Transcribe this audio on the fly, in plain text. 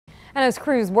And as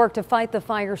crews work to fight the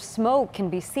fire, smoke can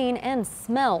be seen and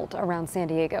smelled around San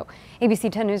Diego. ABC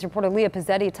 10 News reporter Leah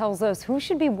Pizzetti tells us who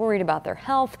should be worried about their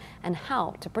health and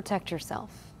how to protect yourself.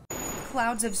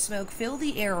 Clouds of smoke fill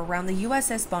the air around the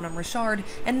USS Bonhomme Richard,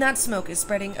 and that smoke is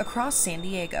spreading across San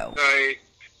Diego. I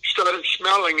started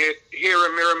smelling it here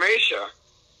in Mira Mesa.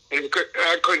 And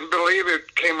I couldn't believe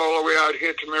it came all the way out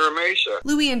here to Mira Mesa.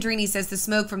 Louis Andrini says the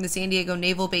smoke from the San Diego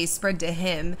Naval Base spread to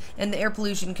him, and the Air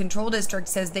Pollution Control District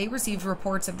says they received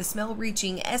reports of the smell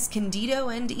reaching Escondido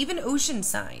and even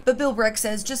Oceanside. But Bill Brick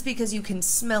says just because you can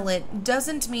smell it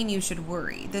doesn't mean you should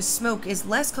worry. The smoke is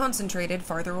less concentrated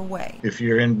farther away. If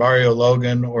you're in Barrio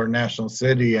Logan or National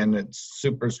City and it's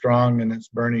super strong and it's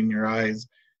burning your eyes,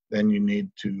 then you need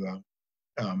to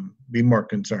be more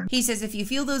concerned. He says if you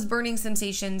feel those burning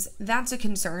sensations, that's a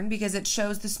concern because it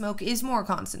shows the smoke is more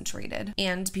concentrated.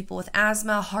 And people with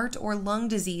asthma, heart, or lung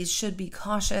disease should be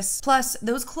cautious. Plus,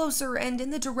 those closer and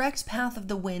in the direct path of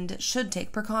the wind should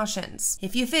take precautions.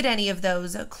 If you fit any of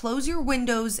those, close your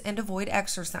windows and avoid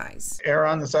exercise. Err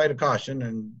on the side of caution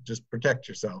and just protect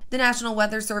yourself. The National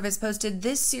Weather Service posted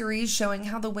this series showing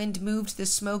how the wind moved the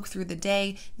smoke through the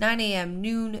day, 9 a.m.,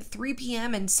 noon, 3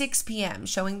 p.m., and 6 p.m.,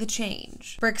 showing the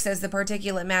change. Brick says the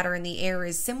particulate matter in the air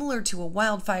is similar to a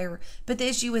wildfire, but the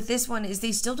issue with this one is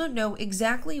they still don't know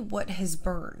exactly what has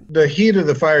burned. The heat of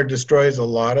the fire destroys a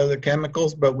lot of the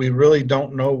chemicals, but we really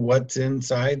don't know what's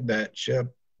inside that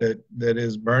ship that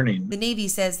is burning. The Navy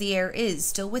says the air is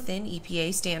still within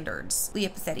EPA standards. Leah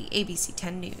Pizzetti, ABC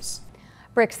 10 News.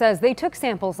 Brick says they took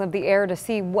samples of the air to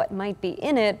see what might be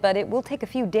in it, but it will take a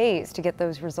few days to get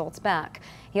those results back.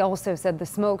 He also said the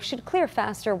smoke should clear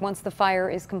faster once the fire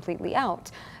is completely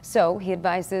out. So he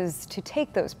advises to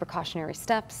take those precautionary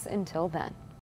steps until then.